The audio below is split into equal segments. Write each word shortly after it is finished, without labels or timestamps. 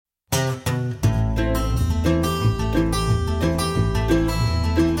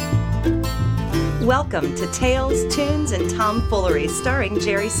Welcome to Tales, Tunes, and Tomfoolery starring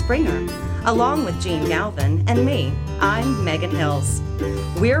Jerry Springer, along with Gene Galvin and me. I'm Megan Hills.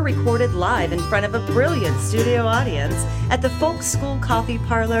 We're recorded live in front of a brilliant studio audience at the Folk School Coffee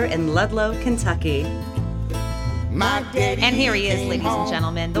Parlor in Ludlow, Kentucky. And here he is, ladies and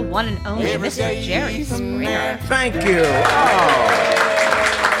gentlemen, the one and only Mr. Jerry Springer. Thank you.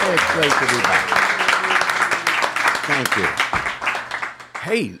 Oh, it's great to be back. Thank you.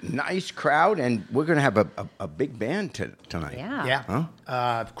 Hey, nice crowd, and we're going to have a big band tonight. Yeah.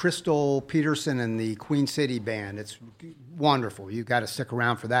 Huh? Crystal Peterson and the Queen City Band. It's wonderful. You've got to stick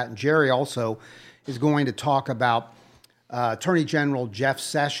around for that. And Jerry also is going to talk about Attorney General Jeff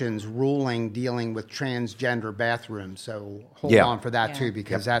Sessions' ruling dealing with transgender bathrooms. So hold on for that, too,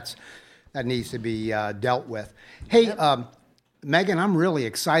 because that needs to be dealt with. Hey, Megan, I'm really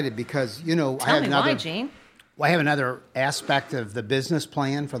excited because, you know, Tell me why, Gene. Well, I have another aspect of the business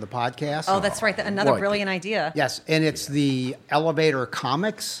plan for the podcast. Oh, that's right. Another brilliant idea. Yes, and it's the Elevator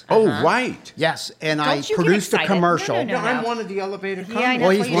Comics. Oh, right. Yes, and Don't I you get produced a excited. commercial. No. I'm one of the Elevator Comics. Yeah, I know. Well,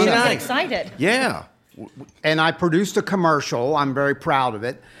 Well, he's you one should of get them. excited. Yeah. And I produced a commercial. I'm very proud of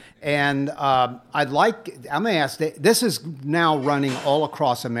it. And I'm going to ask, this is now running all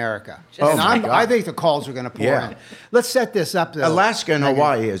across America. Oh, and my God. I think the calls are going to pour in. Let's set this up. Though, Alaska and Megan.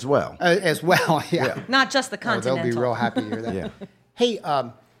 Hawaii as well. As well, yeah. Not just the continental. They'll be real happy to hear that. Yeah. Hey,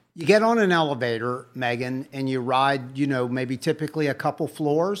 you get on an elevator, Megan, and you ride, maybe typically a couple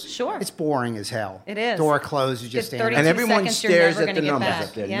floors. Sure. It's boring as hell. It is. Door closed, you just Get stand 32 there. And everyone seconds, you're stares never at the gonna get numbers back.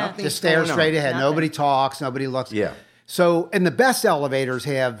 up there. Yeah. Nothing's Just stare going on. straight ahead. Nothing. Nobody talks. Nobody looks. Yeah. So, and the best elevators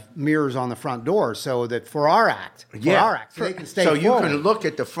have mirrors on the front door, so that for our act, so they can stay So you forward. can look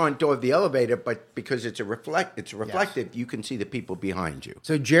at the front door of the elevator, but because it's reflective, you can see the people behind you.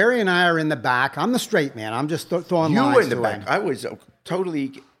 So Jerry and I are in the back. I'm the straight man. I'm just throwing You lines were in the to back. him. I was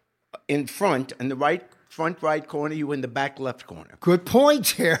totally in front, in the front right corner. You were in the back left corner. Good point,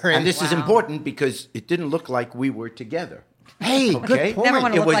 Jerry. And this is important because it didn't look like we were together. Hey, Okay. good point. Never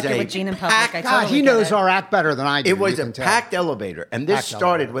want to It look was like you're a with Gene in public. packed- I God, totally he get knows it. our act better than I do. It was you a can tell. packed elevator, and this Packed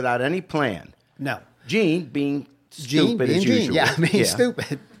started elevator. without any plan. No. Gene being Gene stupid being as Gene. usual. Yeah, being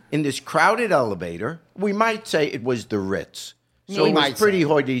stupid. In this crowded elevator, we might say it was the Ritz. So We it was might pretty say.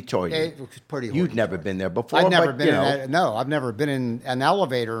 hoity-toity. It was pretty You'd hoity-toity. never been there before. I've never but, been you in know, I've never been in an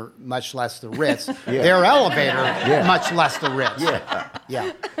elevator, much less the Ritz. Their elevator, much less the Ritz.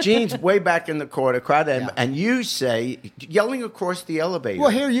 Yeah. Gene's way back in the corner, crowded, and you say, yelling across the elevator.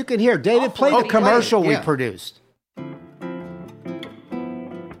 Well, here you can hear. David, play the play it, commercial we yeah. produced.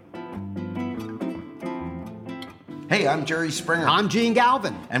 Hey, I'm Jerry Springer. I'm Gene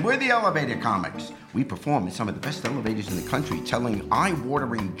Galvin. And we're the Elevator Comics. We perform in some of the best elevators in the country, telling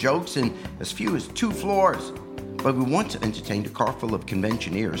eye-watering jokes in as few as 2 floors. But we once entertained a car full of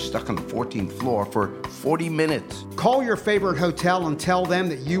conventioneers stuck on the 14th floor for 40 minutes. Call your favorite hotel and tell them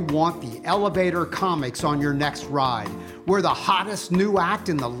that you want the Elevator Comics on your next ride. We're the hottest new act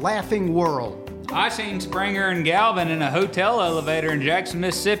in the laughing world. I seen Springer and Galvin in a hotel elevator in Jackson,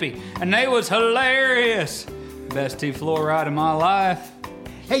 Mississippi, and they was hilarious. Best 2-floor ride of my life.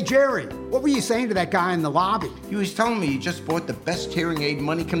 Hey, Jerry, what were you saying to that guy in the lobby? He was telling me he just bought the best hearing aid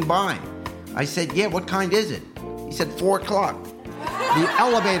money can buy. I said, yeah, what kind is it? He said 4 o'clock. The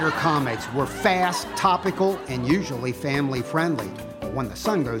Elevator Comics were fast, topical, and usually family-friendly. But when the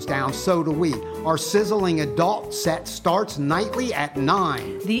sun goes down, so do we. Our sizzling adult set starts nightly at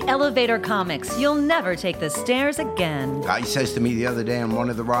 9. The Elevator Comics. You'll never take the stairs again. Guy says to me the other day on one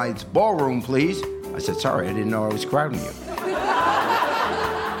of the rides, ballroom, please. I said, sorry, I didn't know I was crowding you.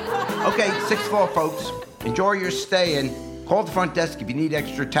 Okay, 6th floor, folks. Enjoy your stay and call the front desk if you need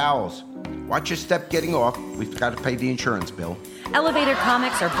extra towels. Watch your step getting off. We forgot to pay the insurance bill. Elevator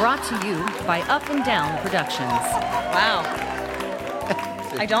Comics are brought to you by Up and Down Productions. Wow.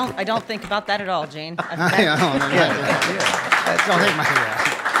 I don't think about that at all, Gene. Don't hit my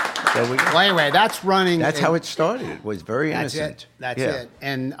head. So Well, anyway, that's running. that's how it started. It was very That's innocent. it. That's Yeah. it.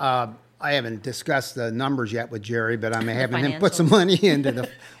 And I haven't discussed the numbers yet with Jerry, but I'm having him financials. put some money into the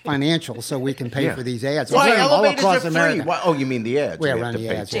financials so we can pay Yeah. for these ads. Why? We're running all Elevators across are free. America. Why? Oh, you mean the ads? We have run to the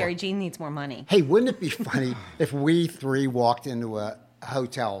pay ads, for. Jerry, Gene needs more money. Hey, wouldn't it be funny if we 3 walked into a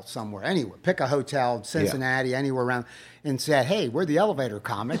hotel somewhere, anywhere, pick a hotel, Cincinnati, anywhere around, and said, hey, we're the Elevator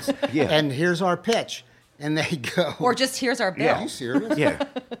Comics, Yeah. and here's our pitch. And they go, Or just here's our bill. are you serious? Yeah.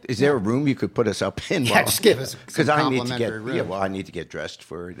 Is there a room you could put us up in? Yeah, just give us some because I need to complimentary get. room. Yeah, well, I need to get dressed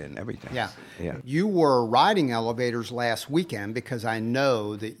for it and everything. Yeah. Yeah. You were riding elevators last weekend because I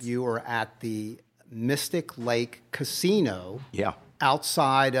know that you were at the Mystic Lake Casino Yeah.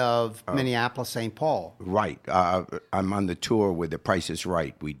 outside of Minneapolis, St. Paul. Right. I'm on the tour where The Price is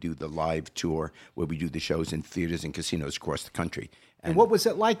Right. We do the live tour where we do the shows in theaters and casinos across the country. And what was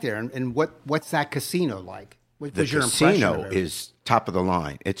it like there? And what's that casino like? What The was your impression casino of it? is top of the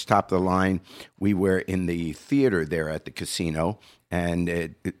line. It's top of the line. We were in the theater there at the casino, and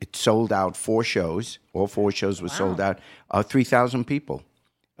it sold out 4 shows. All 4 shows were sold out. 3,000 people.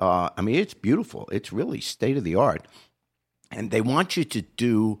 I mean, it's beautiful. It's really state of the art. And they want you to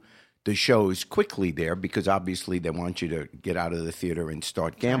do the shows quickly there because obviously they want you to get out of the theater and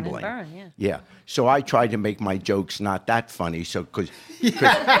start gambling. Burn, yeah. So I tried to make my jokes not that funny. So because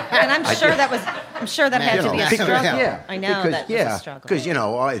And I'm sure that had to be a struggle. Yeah, I know that was a struggle. because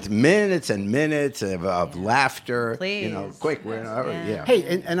it's minutes and minutes of laughter. Please. Quick.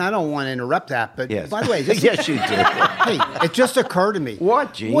 Hey, and I don't want to interrupt that, but Yes. by the way, yes, you do. hey, it just occurred to me.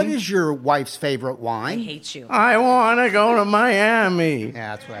 What, Gene? What is your wife's favorite I wine? hate you. I want to go to Miami.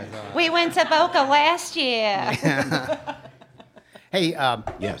 Yeah, that's what I thought. We went to Boca last year. Hey,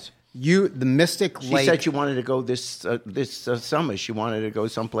 Yes. the Mystic She Lake. said she wanted to go this summer. She wanted to go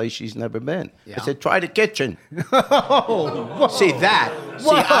someplace she's never been. Yeah. I said, try the kitchen. See that? See,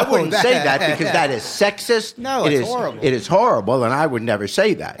 I wouldn't say that because that is sexist. No, It it's is- horrible. It is horrible, and I would never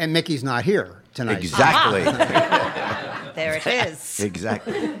say that. And Mickey's not here tonight. Exactly. There it is.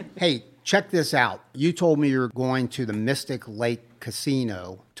 Exactly. Hey, check this out. You told me you're going to the Mystic Lake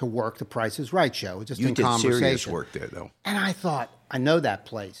Casino to work the Price is Right show. Just You in did conversation. serious work there, though. And I thought, I know that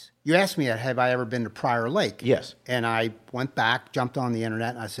place. You asked me, have I ever been to Prior Lake? Yes. And I went back, jumped on the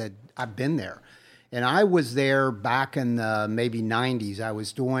internet, and I said, I've been there. And I was there back in the maybe 90s. I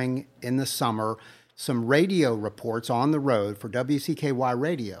was doing, in the summer, some radio reports on the road for WCKY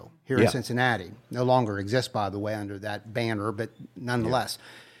Radio here in Yeah. Cincinnati. No longer exists, by the way, under that banner, but nonetheless.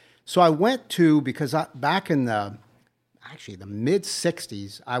 So I went to, because back in the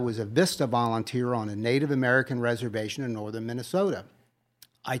mid-'60s, I was a VISTA volunteer on a Native American reservation in northern Minnesota.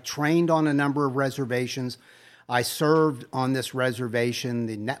 I trained on a number of reservations. I served on this reservation,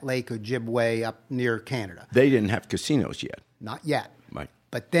 the Net Lake Ojibwe up near Canada. They didn't have casinos yet. Not yet. Right.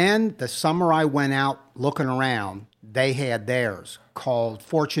 But then the summer I went out looking around, they had theirs called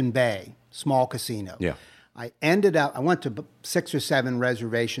Fortune Bay, small casino. Yeah. I went to 6 or 7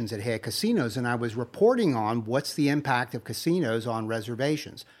 reservations that had casinos, and I was reporting on what's the impact of casinos on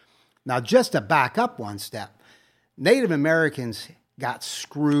reservations. Now, just to back up one step, Native Americans got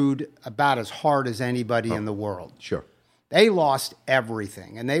screwed about as hard as anybody in the world. Sure. They lost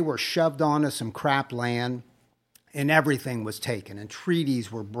everything, and they were shoved onto some crap land, and everything was taken, and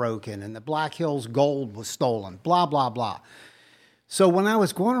treaties were broken, and the Black Hills gold was stolen, blah, blah, blah. So when I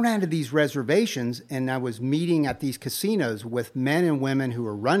was going around to these reservations and I was meeting at these casinos with men and women who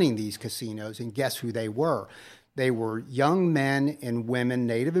were running these casinos, and guess who they were? They were young men and women,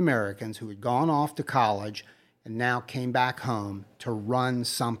 Native Americans, who had gone off to college and now came back home to run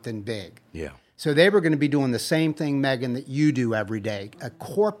something big. Yeah. So they were going to be doing the same thing, Megan, that you do every day, a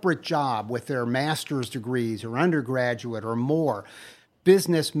corporate job with their master's degrees or undergraduate or more,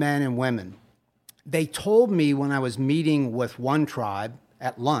 businessmen and women. They told me when I was meeting with one tribe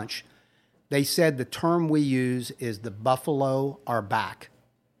at lunch, they said the term we use is the buffalo are back.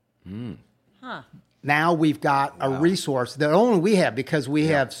 Huh. Now we've got a resource that only we have because we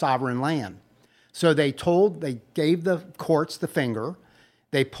have sovereign land. So they gave the courts the finger.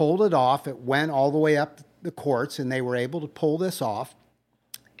 They pulled it off. It went all the way up the courts, and they were able to pull this off.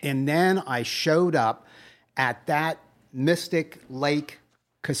 And then I showed up at that Mystic Lake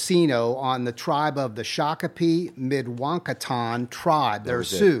Casino on the tribe of the Shakopee Midwankatan tribe. They're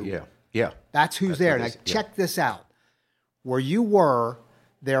Sioux. Yeah. Yeah. That's who's there. Now, check this out. Where you were,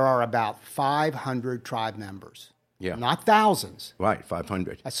 there are about 500 tribe members. Yeah. Not thousands. Right.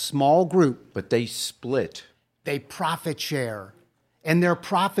 500. A small group. But they split. They profit share. And they're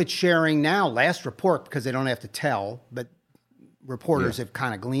profit sharing now, last report, because they don't have to tell, but reporters have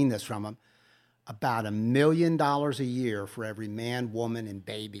kind of gleaned this from them, about $1 million a year for every man, woman, and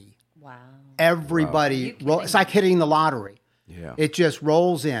baby. Wow. Everybody, it's like hitting the lottery. Yeah. It just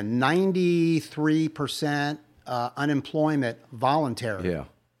rolls in. 93% unemployment voluntary. Yeah.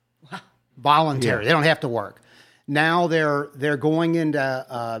 Voluntary. They don't have to work. Now they're going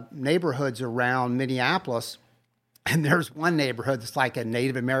into neighborhoods around Minneapolis, and there's one neighborhood that's like a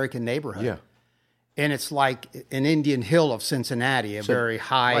Native American neighborhood. Yeah. And it's like an Indian Hill of Cincinnati, a very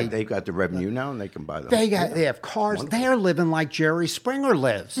high. Right, they got the revenue now, and they can buy them. They have cars. Wonderful. They're living like Jerry Springer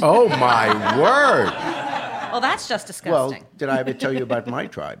lives. Oh my word! Well, that's just Well, disgusting. did I ever tell you about my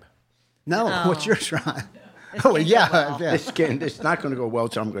tribe? No, what's your tribe? Oh, yeah. This not going to go well,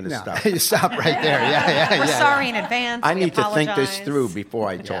 so I'm going to stop. You stop right there. Yeah. We're sorry in advance. I We need to think this apologize. through before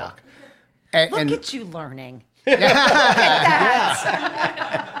I talk. Look at you learning.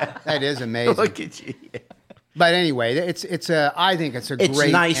 That is amazing. Look at you. But anyway, I think it's a great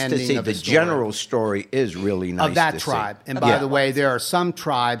It's nice to ending see. of The story. general story is really nice of that to see. tribe. And by the way, there are some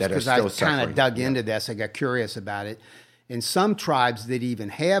tribes, That are because I still kind suffering. of dug into this, I got curious about it. In some tribes that even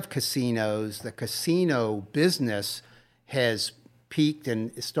have casinos, the casino business has peaked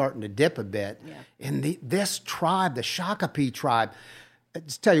and is starting to dip a bit. Yeah. And this tribe, the Shakopee tribe,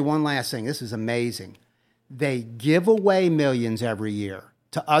 just tell you one last thing. This is amazing. They give away millions every year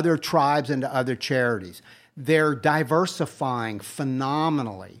to other tribes and to other charities. They're diversifying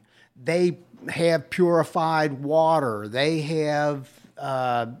phenomenally. They have purified water. They have,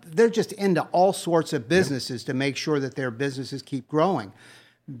 they're just into all sorts of businesses to make sure that their businesses keep growing.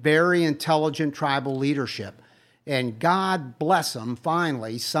 Very intelligent tribal leadership. And God bless them,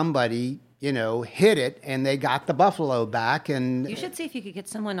 finally, somebody, hit it and they got the buffalo back. And You should see if you could get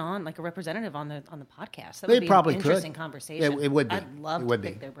someone on, like a representative on the podcast. That They would be probably an could. interesting conversation. It would be. I'd love It to would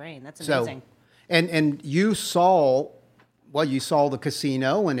pick be. their brain. That's So, amazing. and you saw the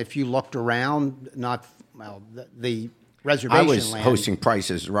casino, and if you looked around, the reservation I was land. hosting Price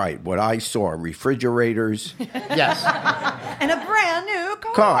is Right. What I saw, refrigerators, Yes. And a brand new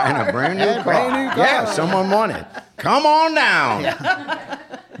car. and a brand new car. Yeah, someone won it. Come on down.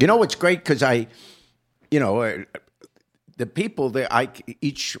 You know what's great? Because the people there,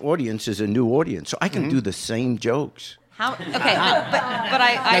 each audience is a new audience, so I can do the same jokes. How? Okay, but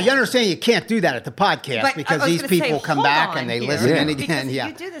Now, you understand you can't do that at the podcast But because I was these gonna say, people come hold back on and they here. listen Yeah. in again. Because Yeah.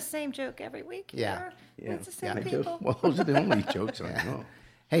 you do the same joke every week. Yeah. Here. It's the same I do. people. Well, those are the only jokes I know.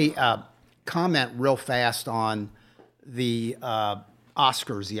 Hey, comment real fast on the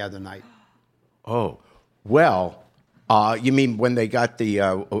Oscars the other night. Oh, well, you mean when they got the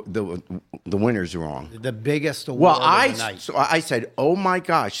winners wrong? The biggest award Well, of the night. I said, oh my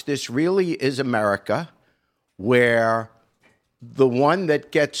gosh, this really is America, where the one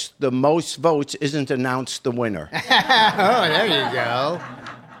that gets the most votes isn't announced the winner. Oh, there you go.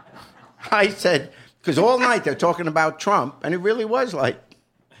 I said, because all night they're talking about Trump, and it really was like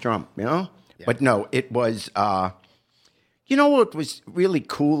Trump, Yeah. But no, it was, what was really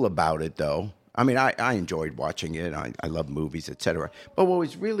cool about it, though? I mean, I enjoyed watching it. I love movies, etc. But what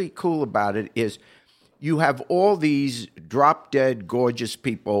was really cool about it is you have all these drop-dead, gorgeous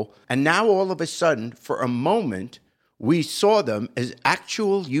people, and now all of a sudden, for a moment, we saw them as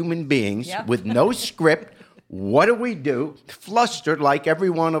actual human beings with no script. What do? Flustered like every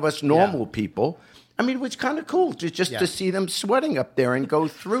one of us normal people. I mean, it was kind of cool to see them sweating up there and go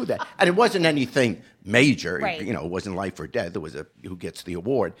through that. And it wasn't anything major. Right. It wasn't life or death. It was who gets the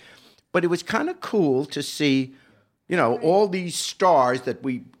award. But it was kind of cool to see, all these stars that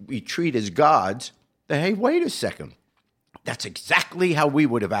we treat as gods. That, hey, wait a second. That's exactly how we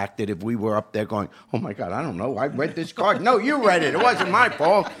would have acted if we were up there going, oh, my God, I don't know. I read this card. No, you read it. It wasn't my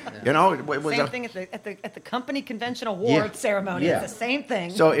fault. It was Same thing at the company convention award ceremony. Yeah. It's the same thing.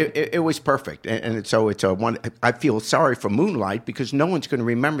 So it was perfect. And so it's a one. I feel sorry for Moonlight because no one's going to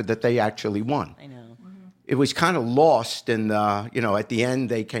remember that they actually won. I know. It was kind of lost in the, at the end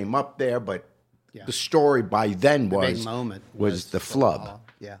they came up there, but the story by then big moment was the flub.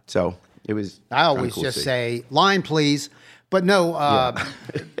 Yeah. So it was. I always cool to just see. say, line, please. But no,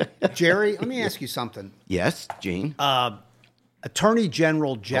 Jerry, let me ask you something. Yes, Gene. Attorney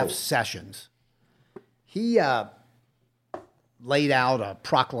General Jeff Sessions, he laid out a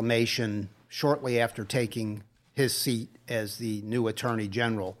proclamation shortly after taking his seat as the new Attorney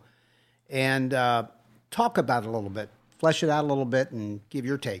General. And talk about it a little bit, flesh it out a little bit, and give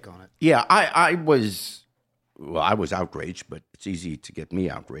your take on it. Yeah, I was outraged, but it's easy to get me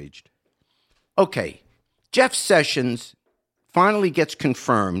outraged. Okay, Jeff Sessions finally gets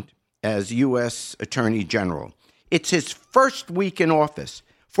confirmed as U.S. Attorney General. It's his first week in office.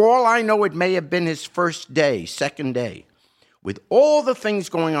 For all I know, it may have been his first day, second day. With all the things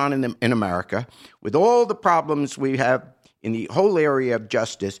going on in America, with all the problems we have in the whole area of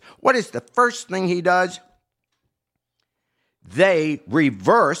justice, what is the first thing he does? They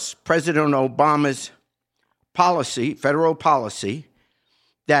reverse President Obama's policy, federal policy,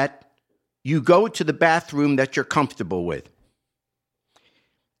 that you go to the bathroom that you're comfortable with.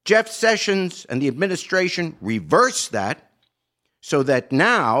 Jeff Sessions and the administration reversed that so that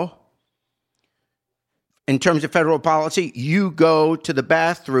now, in terms of federal policy, you go to the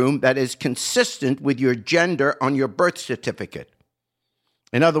bathroom that is consistent with your gender on your birth certificate.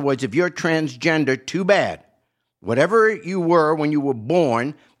 In other words, if you're transgender, too bad. Whatever you were when you were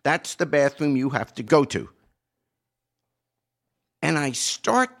born, that's the bathroom you have to go to. And I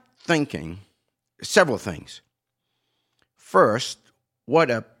start thinking several things. First, what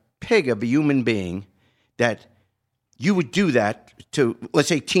a pig of a human being that you would do that to, let's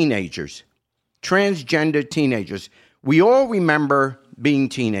say, teenagers, transgender teenagers. We all remember being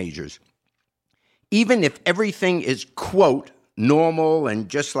teenagers. Even if everything is, quote, normal and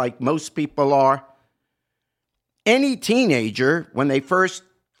just like most people are, any teenager, when they first,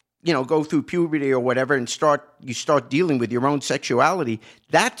 go through puberty or whatever and you start dealing with your own sexuality,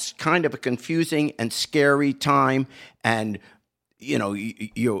 that's kind of a confusing and scary time. And,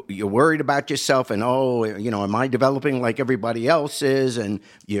 you're worried about yourself and, am I developing like everybody else is? And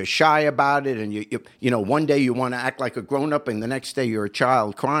you're shy about it. And, one day you want to act like a grown-up and the next day you're a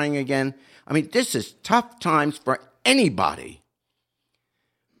child crying again. I mean, this is tough times for anybody.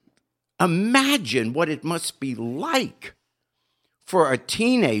 Imagine what it must be like for a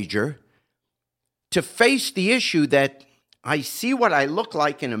teenager to face the issue that I see what I look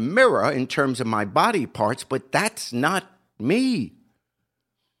like in a mirror in terms of my body parts, but that's not me.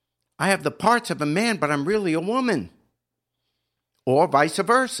 I have the parts of a man, but I'm really a woman. Or vice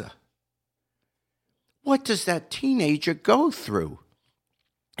versa. What does that teenager go through?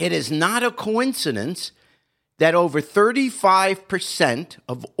 It is not a coincidence that over 35%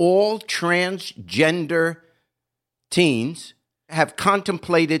 of all transgender teens have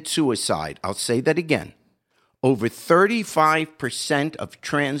contemplated suicide. I'll say that again. Over 35% of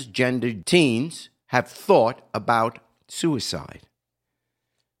transgender teens have thought about suicide.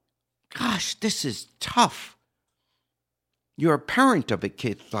 Gosh, this is tough. You're a parent of a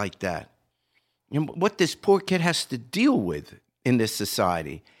kid like that. And what this poor kid has to deal with in this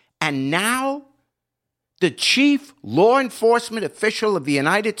society. And now, the chief law enforcement official of the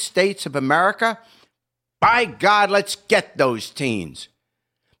United States of America, by God, let's get those teens.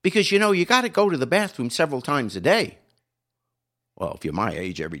 Because, you got to go to the bathroom several times a day. Well, if you're my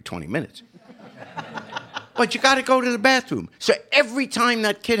age, every 20 minutes. But you got to go to the bathroom. So every time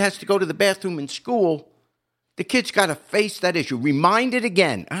that kid has to go to the bathroom in school, the kid's got to face that issue. Remind it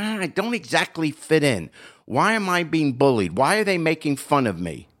again. I don't exactly fit in. Why am I being bullied? Why are they making fun of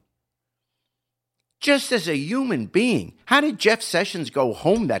me? Just as a human being, how did Jeff Sessions go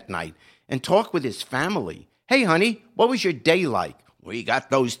home that night and talk with his family? Hey, honey, what was your day like? We got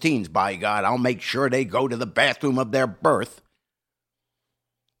those teens, by God. I'll make sure they go to the bathroom of their birth.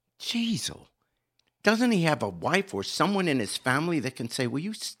 Jeez, doesn't he have a wife or someone in his family that can say, will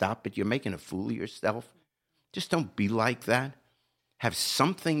you stop it? You're making a fool of yourself. Just don't be like that. Have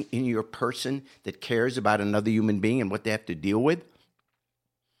something in your person that cares about another human being and what they have to deal with.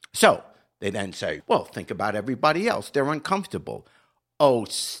 So they then say, well, think about everybody else. They're uncomfortable. Oh,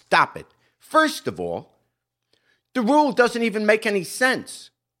 stop it. First of all, the rule doesn't even make any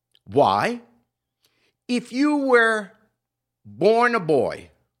sense. Why? If you were born a boy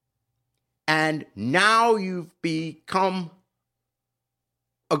and now you've become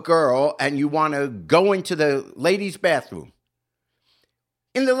a girl and you want to go into the ladies' bathroom.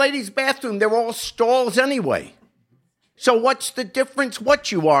 In the ladies' bathroom, they're all stalls anyway. So what's the difference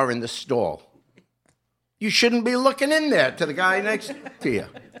what you are in the stall? You shouldn't be looking in there to the guy next to you.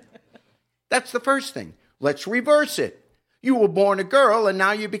 That's the first thing. Let's reverse it. You were born a girl and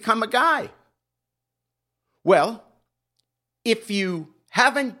now you become a guy. Well, if you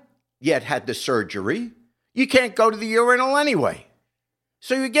haven't yet had the surgery, you can't go to the urinal anyway.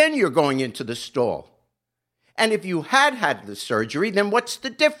 So again, you're going into the stall. And if you had the surgery, then what's the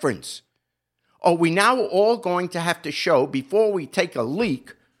difference? Are we now all going to have to show, before we take a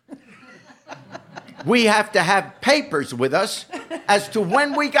leak, we have to have papers with us as to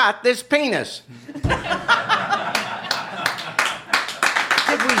when we got this penis?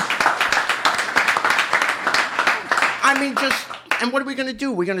 And what are we going to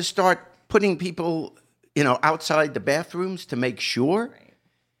do? We're going to start putting people, outside the bathrooms to make sure? Right.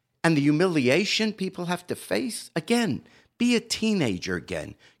 And the humiliation people have to face? Again, be a teenager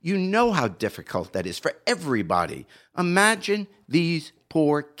again. You know how difficult that is for everybody. Imagine these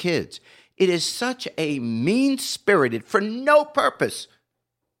poor kids. It is such a mean-spirited, for no purpose.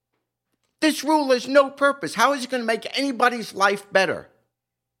 This rule has no purpose. How is it going to make anybody's life better?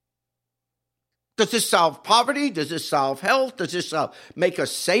 Does this solve poverty? Does this solve health? Does this make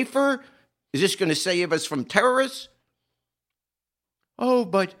us safer? Is this going to save us from terrorists? Oh,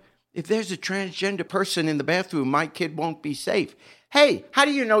 but if there's a transgender person in the bathroom, my kid won't be safe. Hey, how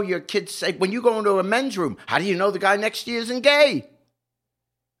do you know your kid's safe? When you go into a men's room, how do you know the guy next to you isn't gay?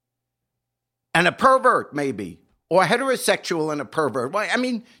 And a pervert, maybe. Or heterosexual and a pervert. I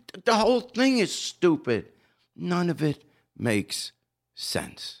mean, the whole thing is stupid. None of it makes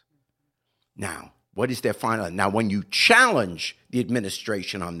sense. Now, What is their final? Now, when you challenge the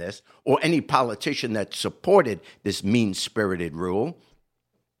administration on this, or any politician that supported this mean-spirited rule,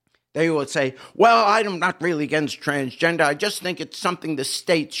 they will say, well, I'm not really against transgender. I just think it's something the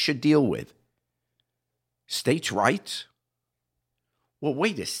states should deal with. States' rights? Well,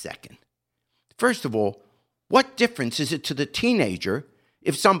 wait a second. First of all, what difference is it to the teenager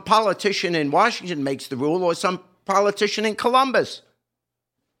if some politician in Washington makes the rule or some politician in Columbus?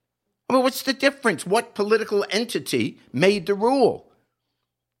 I mean, what's the difference? What political entity made the rule?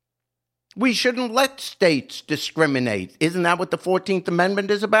 We shouldn't let states discriminate. Isn't that what the 14th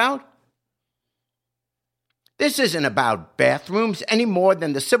Amendment is about? This isn't about bathrooms any more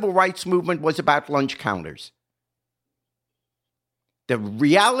than the civil rights movement was about lunch counters. The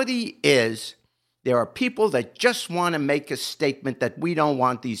reality is there are people that just want to make a statement that we don't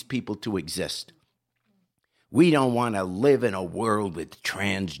want these people to exist. We don't want to live in a world with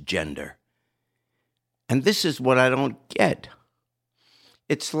transgender. And this is what I don't get.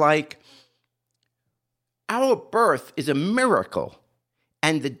 It's like our birth is a miracle.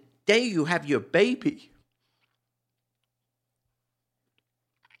 And the day you have your baby,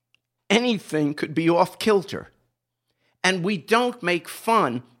 anything could be off kilter. And we don't make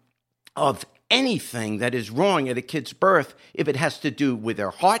fun of anything that is wrong at a kid's birth if it has to do with their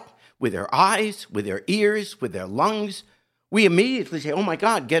heart, with their eyes, with their ears, with their lungs. We immediately say, oh my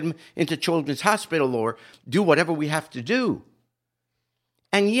God, get them into children's hospital or do whatever we have to do.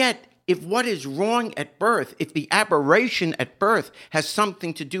 And yet, if what is wrong at birth, if the aberration at birth has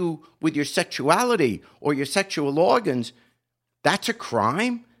something to do with your sexuality or your sexual organs, that's a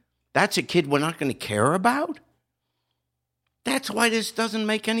crime? That's a kid we're not going to care about? That's why this doesn't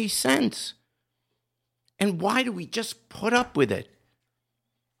make any sense. And why do we just put up with it?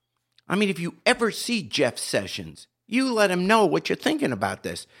 I mean, if you ever see Jeff Sessions, you let him know what you're thinking about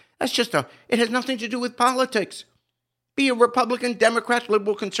this. That's just it has nothing to do with politics. Be a Republican, Democrat,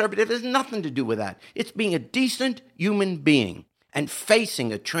 liberal, conservative, it has nothing to do with that. It's being a decent human being and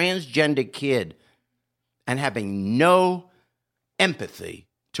facing a transgender kid and having no empathy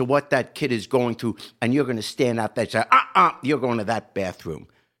to what that kid is going through, and you're going to stand out there and say, you're going to that bathroom.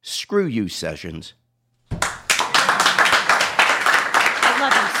 Screw you, Sessions. I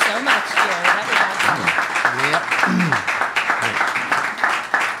love him so much, Jerry. That Yep.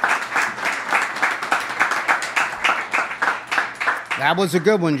 That was a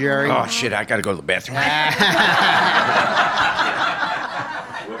good one, Jerry. Oh, shit, I got to go to the bathroom.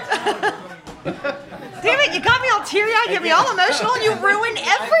 Damn it, you got me all teary-eyed, you got me all emotional, and you ruined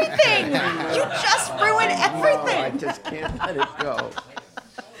everything. You just ruined everything. I just can't let it go.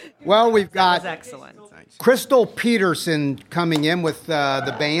 Well, we've got Excellent. Crystal Peterson coming in with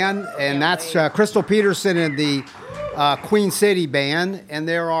the band, and that's Crystal Peterson and the Queen City Band. And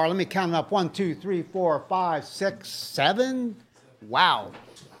there are, let me count them up, 1, 2, 3, 4, 5, 6, 7. Wow.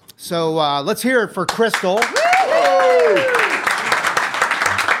 So let's hear it for Crystal.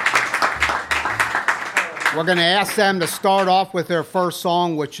 We're going to ask them to start off with their first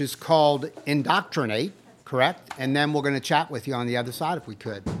song, which is called Indoctrinate, correct? And then we're going to chat with you on the other side if we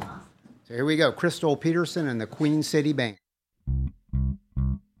could. So here we go, Crystal Peterson and the Queen City Band.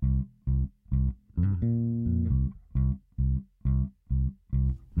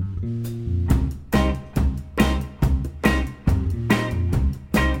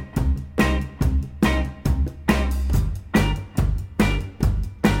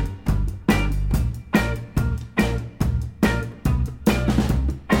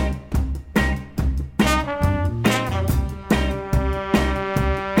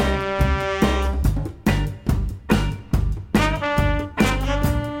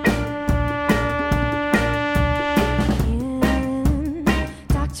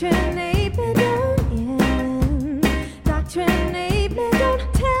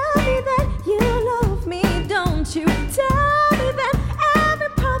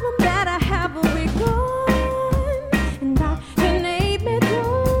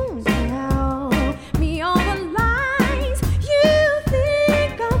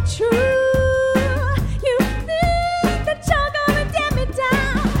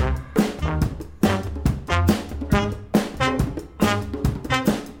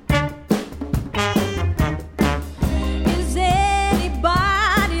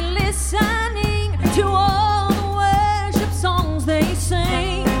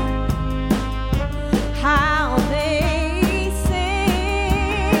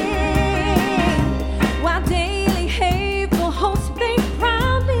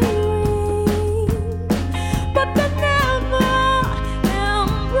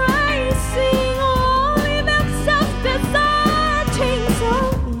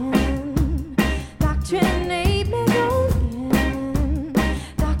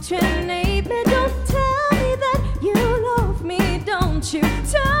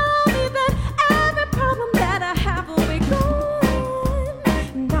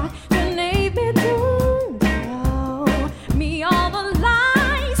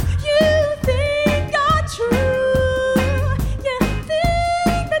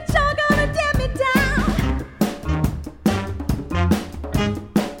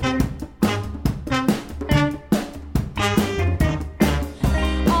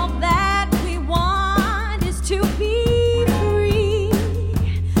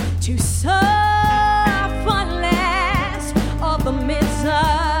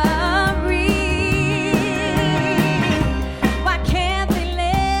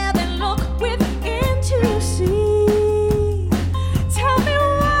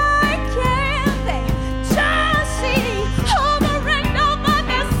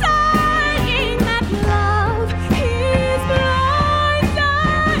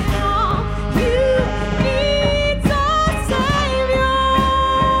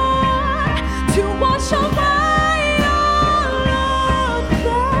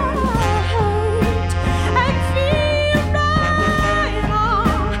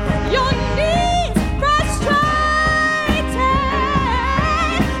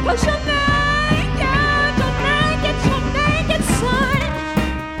 'cause you're naked son.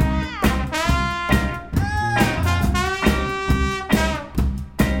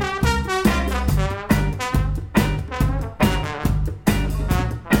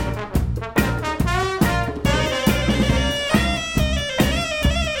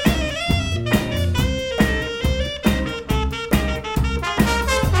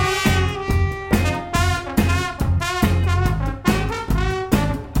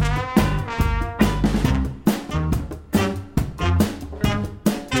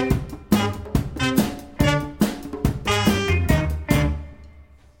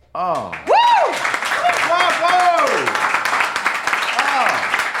 Oh. Woo!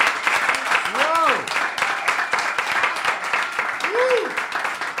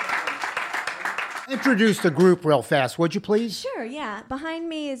 Introduce the group real fast, would you please? Sure, yeah. Behind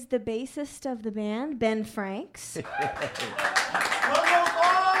me is the bassist of the band, Ben Franks.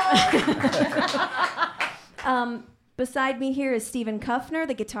 Beside me here is Stephen Kuffner,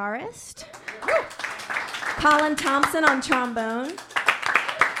 the guitarist. Colin Thompson on trombone.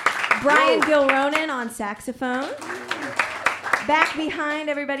 Brian Gilronan on saxophone. Back behind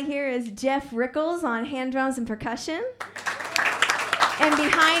everybody here is Jeff Rickles on hand drums and percussion. And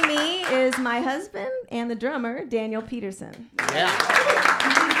behind me is my husband and the drummer, Daniel Peterson. Yeah.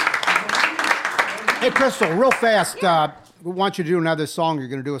 Hey, Crystal, real fast. We want you to do another song. You're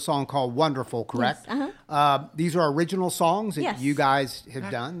going to do a song called Wonderful, correct? Yes, uh-huh. These are original songs that Yes. you guys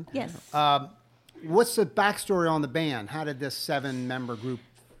have done. Yes. What's the backstory on the band? How did this 7-member group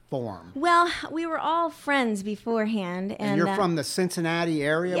form? Well, we were all friends beforehand. And you're from the Cincinnati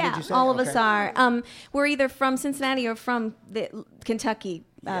area, would you say? all of us Okay. are. We're either from Cincinnati or from the Kentucky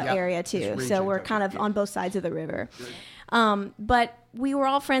Yep, area, this too. region. So we're kind of on both sides of the river. But we were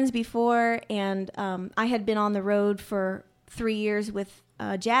all friends before, and I had been on the road for 3 years with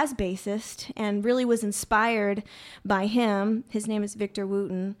a jazz bassist and really was inspired by him. His name is Victor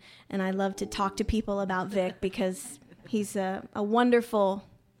Wooten, and I love to talk to people about Vic because he's a wonderful,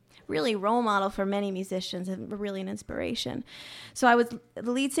 really role model for many musicians and really an inspiration. So I was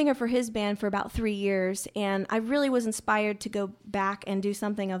the lead singer for his band for about 3 years, and I really was inspired to go back and do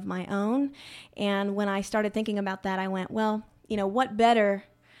something of my own. And when I started thinking about that, I went, well, you know, what better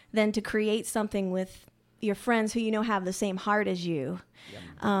than to create something with your friends who you know have the same heart as you,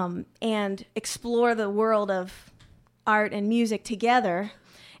 and explore the world of art and music together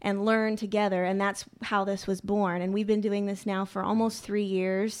and learn together. And that's how this was born. And we've been doing this now for almost 3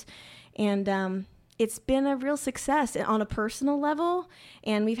 years. And it's been a real success on a personal level.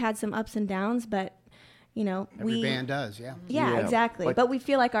 And we've had some ups and downs, but, you know, Every band does, yeah. Yeah, Yeah, exactly. But we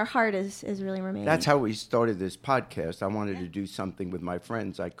feel like our heart is really remaining. That's how we started this podcast. I wanted to do something with my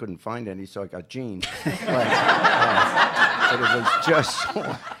friends. I couldn't find any, so I got Gene. But it was just...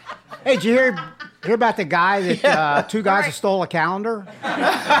 Hey, did you hear about the guy that two guys that stole a calendar?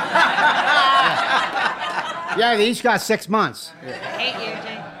 Yeah, they each got 6 months. Hate you,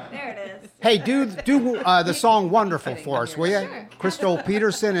 Jane. There it is. Hey, do the song "Wonderful" for us, will you? Sure. Crystal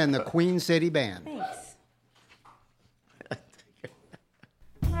Peterson and the Queen City Band. Thanks.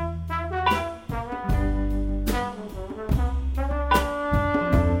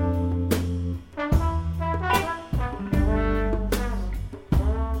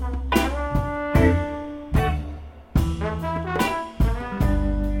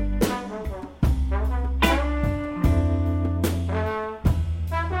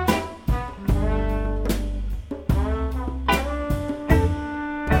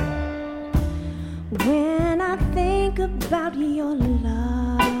 When I think about your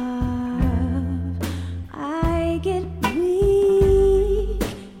love, I get weak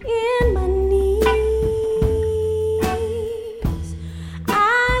in my knees.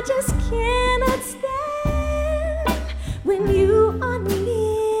 I just cannot stand when you are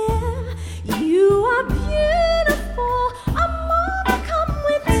near. You are beautiful. I'm overcome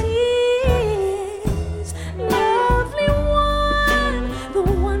with tears. Lovely one, the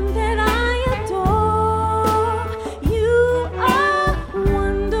one that I adore. You are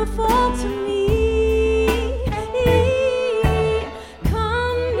wonderful to me.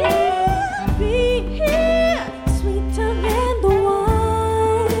 Come near, be here, sweeter than the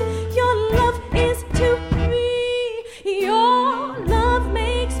wine. Your love is to me. Your love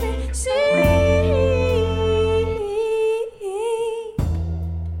makes me sing.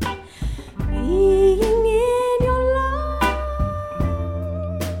 Being in your love,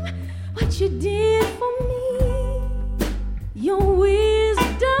 what you did for me, your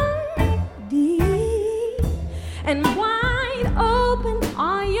wisdom deep, and wide open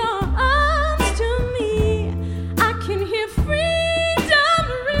are your arms to me. I can hear freedom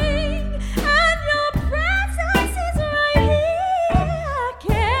ring.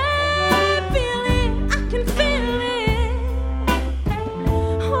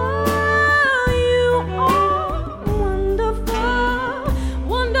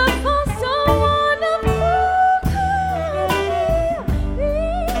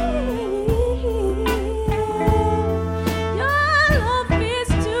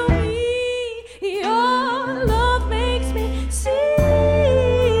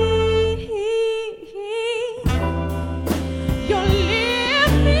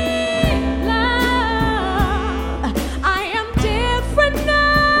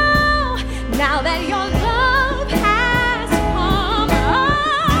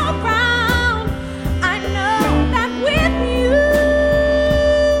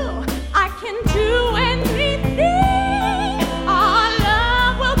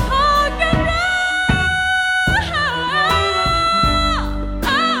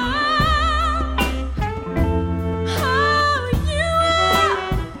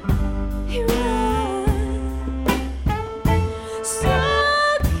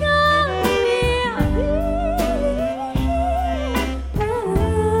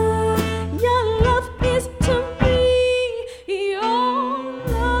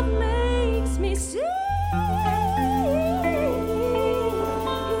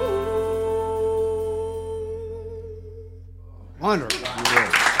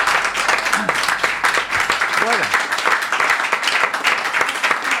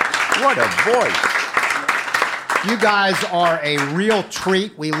 What a voice. You guys are a real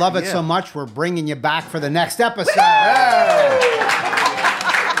treat. We love it so much, we're bringing you back for the next episode.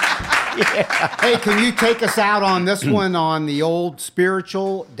 Hey, can you take us out on this one on the old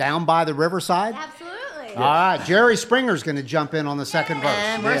spiritual Down by the Riverside? Absolutely. All right, Jerry Springer's going to jump in on the second verse.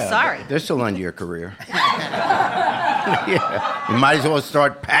 And we're sorry. They're still under your career. You might as well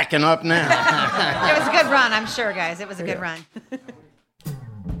start packing up now. It was a good run, I'm sure, guys. It was a good run.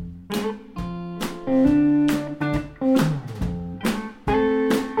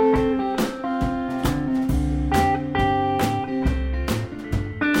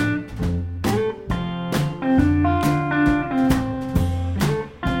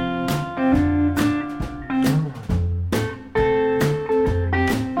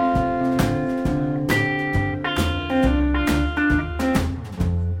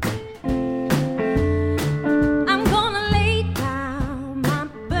 I'm gonna lay down my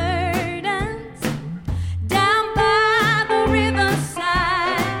burdens down by the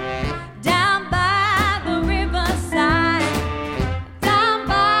riverside, down by the riverside, down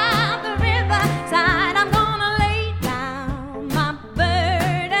by the riverside. I'm gonna lay down my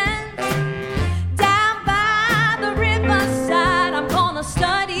burdens down by the riverside. I'm gonna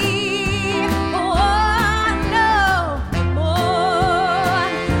study. Oh no, oh,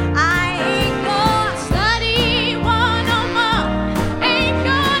 I ain't gonna study one no more. Ain't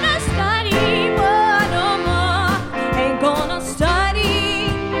gonna study one no more. Ain't gonna study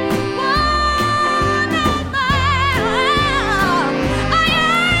one no more. I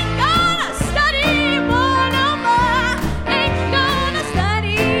ain't gonna study one no more. Ain't gonna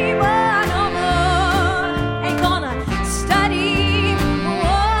study one no more. Ain't gonna study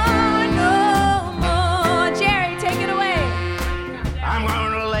one no more. Jerry, take it away. I'm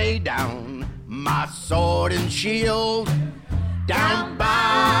gonna lay down my sword and shield down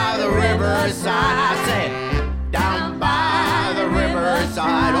by the riverside. I said, down by the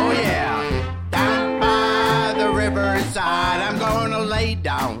riverside. Oh yeah, down by the riverside. I'm gonna lay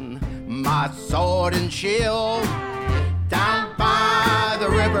down my sword and shield down by the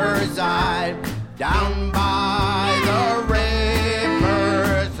riverside. Down by the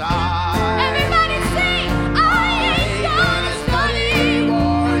riverside. Everybody sing. I ain't gonna study.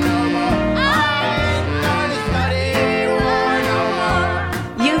 war no more. I ain't gonna study war no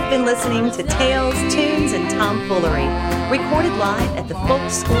more. You've been listening to Tales, Tunes, and Tomfoolery, recorded live at the Folk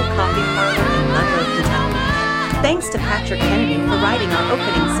School Coffee Parlor in Monroe, Kentucky. Thanks to Patrick Kennedy for writing our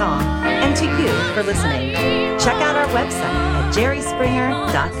opening song, and to you for listening. Check out our website at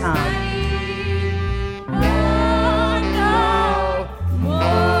jerryspringer.com.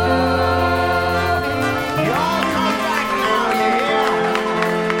 Y'all come back now, you hear?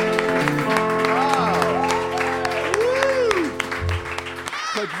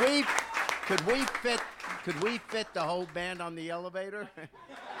 Could we fit the whole band on the elevator?